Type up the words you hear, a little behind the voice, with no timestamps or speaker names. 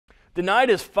Denied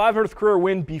his 500th career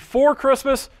win before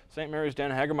Christmas, St. Mary's Dan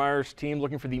Hagemeyer's team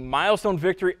looking for the milestone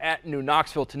victory at New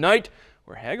Knoxville tonight,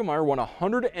 where Hagemeyer won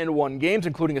 101 games,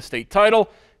 including a state title,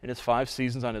 in his 5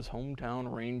 seasons on his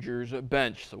hometown Rangers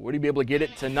bench. So would he be able to get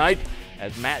it tonight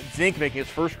as Matt Zink making his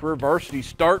first career varsity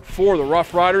start for the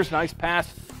Rough Riders? Nice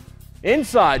pass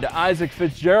inside to Isaac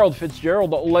Fitzgerald.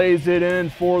 Fitzgerald lays it in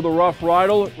for the Rough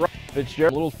Riders.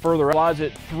 Fitzgerald a little further, applies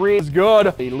it. 3 is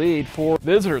good. A lead for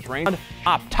visitors. Rangers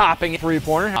topping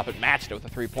three-pointer. Top it matched it with a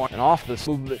three-point. And off the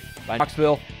movement by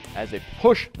Knoxville as they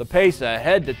push the pace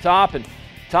ahead to Top, and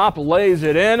Top lays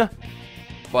it in.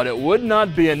 But it would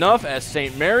not be enough as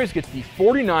St. Mary's gets the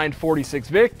 49-46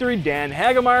 victory. Dan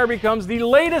Hagemeyer becomes the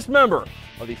latest member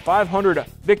of the 500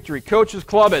 Victory Coaches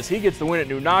Club as he gets the win at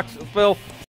New Knoxville.